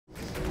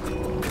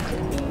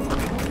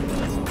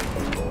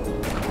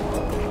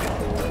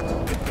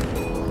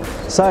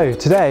So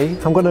today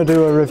I'm going to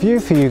do a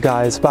review for you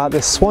guys about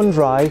this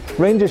Swanndri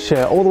Ranger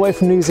shirt all the way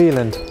from New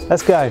Zealand.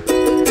 Let's go!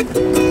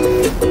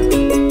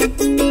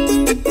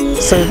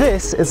 So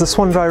this is the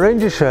Swanndri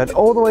Ranger shirt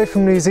all the way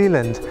from New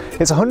Zealand.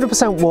 It's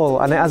 100% wool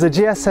and it has a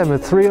GSM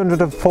of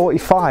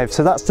 345,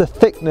 so that's the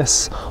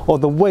thickness or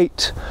the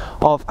weight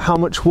of how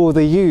much wool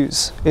they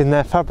use in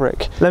their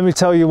fabric. Let me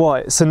tell you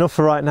what, it's enough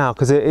for right now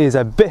because it is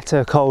a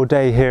bitter cold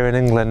day here in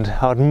England.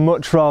 I'd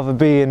much rather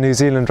be in New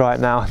Zealand right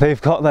now.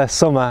 They've got their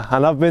summer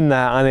and I've been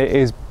there and it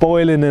is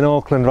boiling in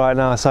Auckland right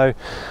now, so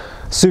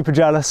super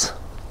jealous.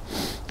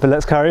 But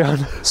let's carry on.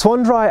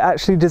 Swanndri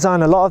actually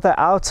design a lot of their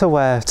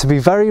outerwear to be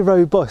very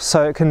robust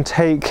so it can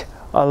take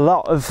a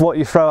lot of what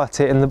you throw at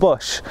it in the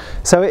bush.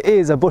 So it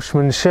is a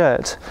bushman's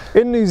shirt.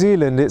 In New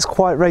Zealand it's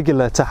quite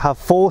regular to have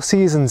 4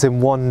 seasons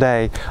in one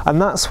day, and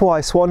that's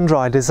why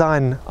Swanndri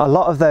design a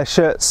lot of their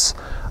shirts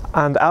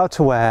and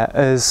outerwear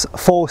as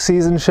 4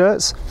 season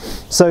shirts.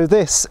 So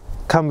this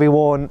can be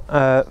worn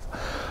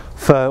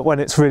for when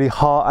it's really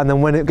hot and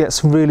then when it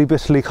gets really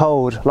bitterly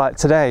cold like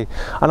today,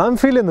 and I'm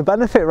feeling the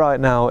benefit right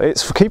now.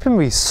 It's keeping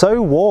me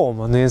so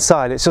warm on the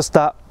inside. It's just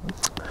that,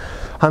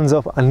 hands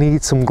up, I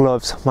need some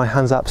gloves. My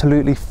hands are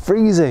absolutely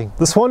freezing.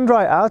 The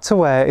Swanndri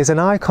outerwear is an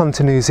icon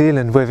to New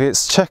Zealand with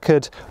its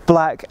checkered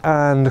black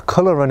and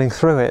colour running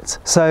through it.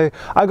 So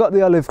I got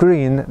the olive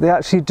green. They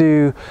actually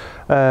do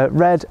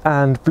red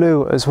and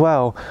blue as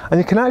well, and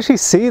you can actually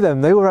see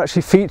them. They were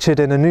actually featured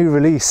in a new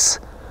release,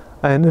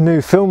 in a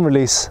new film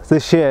release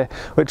this year,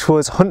 which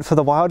was Hunt for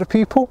the Wilder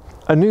People,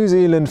 a New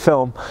Zealand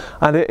film,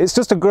 and it's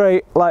just a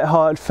great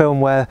light-hearted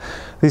film where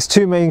these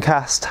 2 main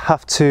cast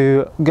have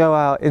to go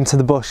out into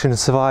the bush and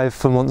survive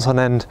for months on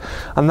end,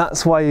 and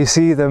that's why you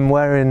see them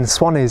wearing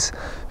swannies,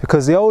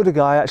 because the older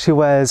guy actually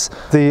wears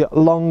the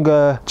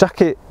longer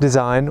jacket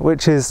design,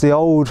 which is the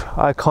old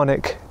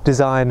iconic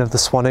design of the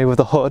swannie with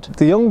the hood.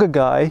 The younger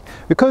guy,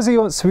 because he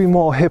wants to be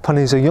more hip and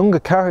he's a younger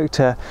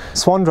character,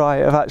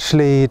 Swanndri have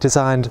actually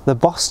designed the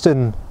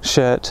Boston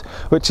shirt,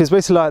 which is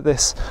basically like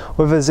this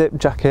with a zip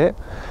jacket,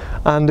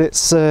 and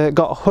it's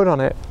got a hood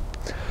on it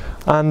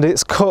and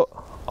it's cut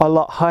a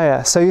lot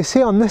higher. So you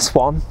see on this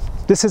one,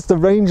 this is the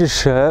Ranger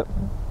shirt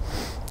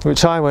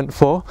which I went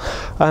for,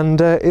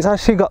 and it's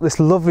actually got this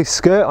lovely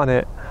skirt on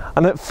it.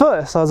 And at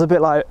first I was a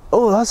bit like,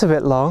 oh, that's a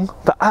bit long,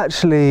 but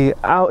actually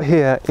out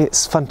here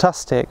it's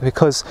fantastic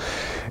because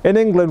in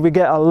England we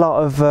get a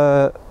lot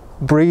of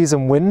breeze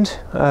and wind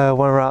when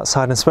we're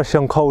outside, especially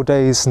on cold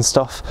days and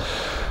stuff,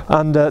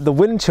 and the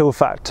wind chill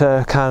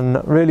factor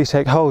can really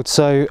take hold.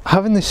 So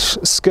having this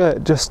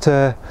skirt just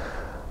to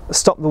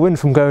stop the wind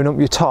from going up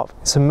your top,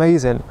 it's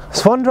amazing.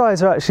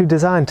 Swanndris are actually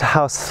designed to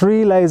house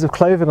 3 layers of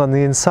clothing on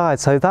the inside,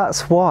 so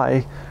that's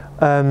why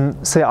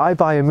say I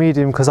buy a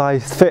medium because I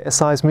fit a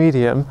size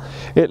medium,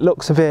 it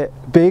looks a bit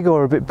big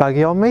or a bit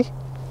baggy on me,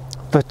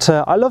 but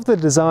I love the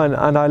design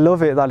and I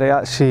love it that it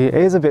actually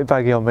is a bit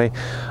baggy on me.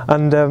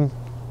 And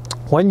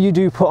when you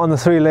do put on the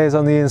 3 layers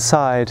on the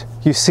inside,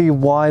 you see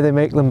why they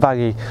make them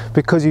baggy,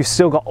 because you've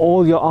still got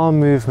all your arm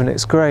movement.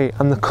 It's great,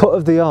 and the cut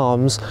of the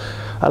arms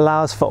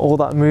allows for all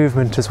that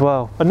movement as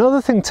well.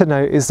 Another thing to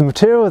note is the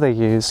material they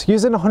use.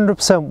 Using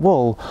 100%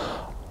 wool,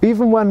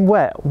 even when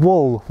wet,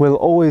 wool will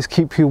always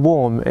keep you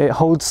warm. It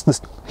holds the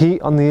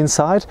heat on the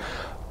inside,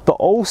 but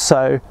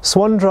also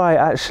Swanndri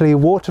actually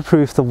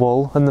waterproof the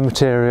wool and the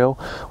material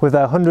with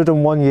their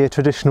 101-year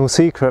traditional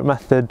secret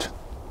method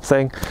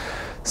thing.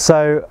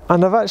 So,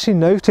 and I've actually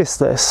noticed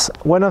this,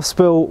 when I've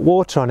spilled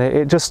water on it,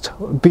 it just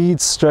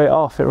beads straight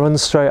off, it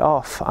runs straight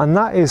off, and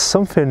that is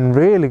something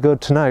really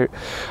good to note.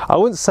 I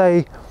wouldn't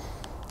say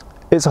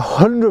it's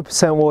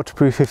 100%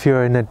 waterproof if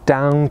you're in a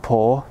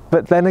downpour,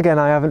 but then again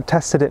I haven't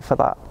tested it for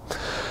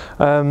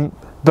that.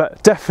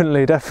 But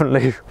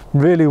definitely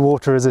really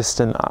water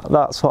resistant,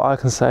 that's what I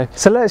can say.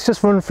 So let's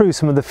just run through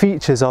some of the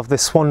features of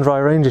this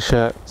Swanndri Ranger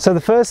shirt. So the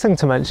first thing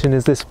to mention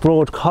is this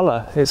broad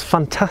collar. It's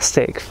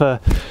fantastic for,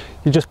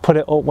 you just put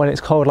it up when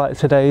it's cold like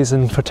today's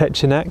and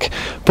protect your neck,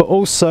 but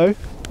also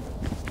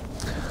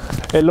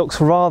it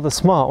looks rather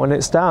smart when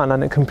it's down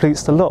and it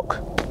completes the look.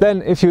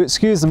 Then if you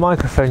excuse the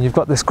microphone, you've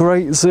got this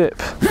great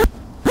zip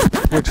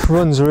which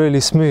runs really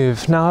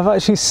smooth. Now I've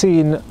actually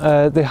seen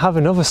they have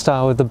another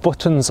style with the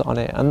buttons on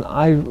it, and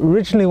I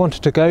originally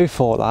wanted to go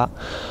for that,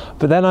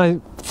 but then I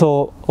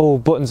thought, oh,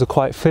 buttons are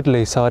quite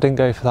fiddly, so I didn't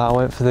go for that. I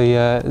went for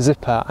the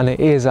zipper, and it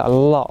is a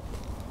lot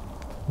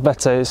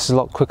better, it's a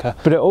lot quicker,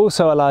 but it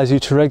also allows you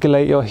to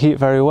regulate your heat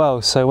very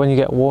well. So when you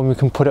get warm you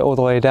can put it all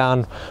the way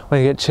down,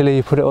 when you get chilly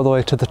you put it all the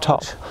way to the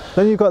top.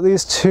 Then you've got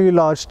these 2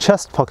 large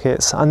chest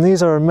pockets, and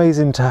these are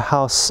amazing to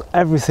house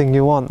everything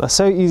you want. They're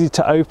so easy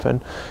to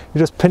open, you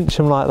just pinch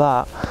them like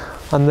that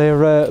and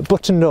they're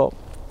buttoned up.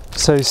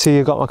 So you see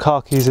you've got my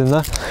car keys in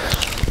there,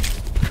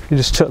 you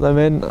just chuck them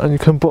in and you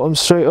can put them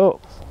straight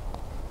up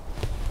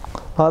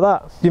like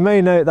that. You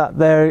may note that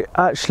they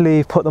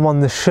actually put them on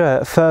the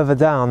shirt further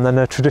down than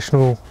a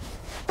traditional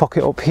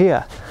pocket up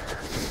here,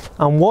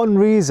 and one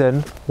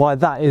reason why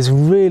that is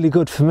really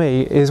good for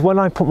me is when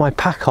I put my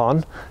pack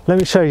on. Let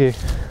me show you.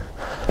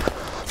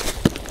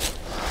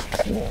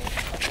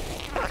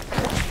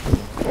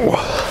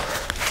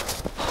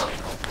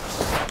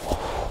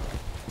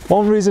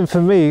 One reason for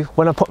me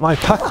when I put my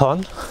pack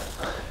on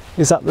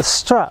is that the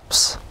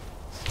straps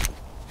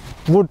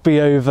would be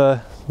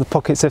over the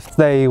pockets if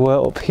they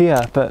were up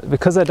here, but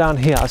because they're down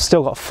here I've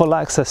still got full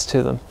access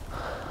to them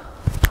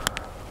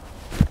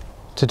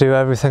to do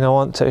everything I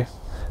want to.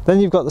 Then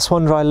you've got the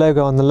Swanndri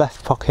logo on the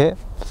left pocket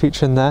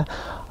featuring there,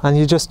 and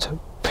you just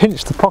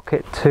pinch the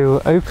pocket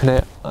to open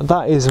it.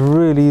 That is a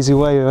really easy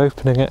way of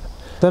opening it.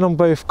 Then on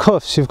both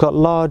cuffs you've got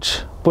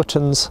large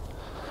buttons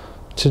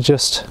to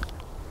just,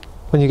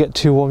 when you get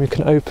too warm, you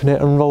can open it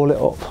and roll it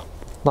up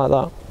like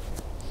that.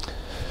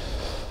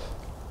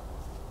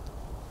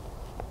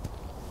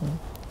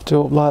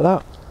 Do it up like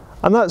that.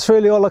 And that's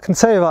really all I can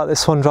say about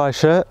this Swanndri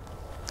shirt.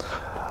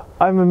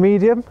 I'm a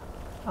medium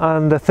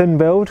and a thin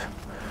build.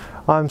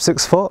 I'm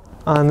 6 foot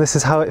and this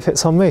is how it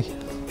fits on me.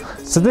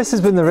 So this has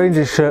been the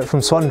Ranger shirt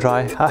from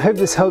Swanndri. I hope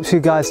this helps you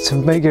guys to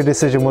make your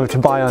decision whether to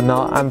buy or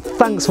not, and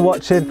thanks for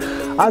watching.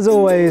 As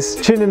always,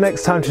 tune in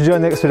next time to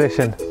join the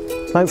expedition.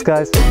 Thanks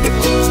guys.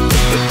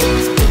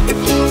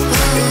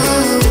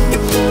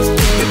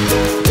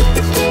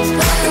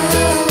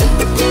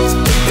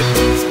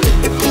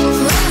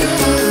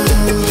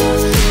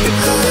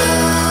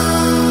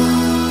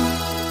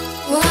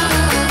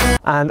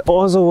 And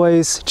as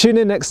always, tune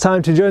in next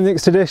time to join the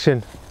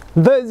expedition.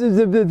 There.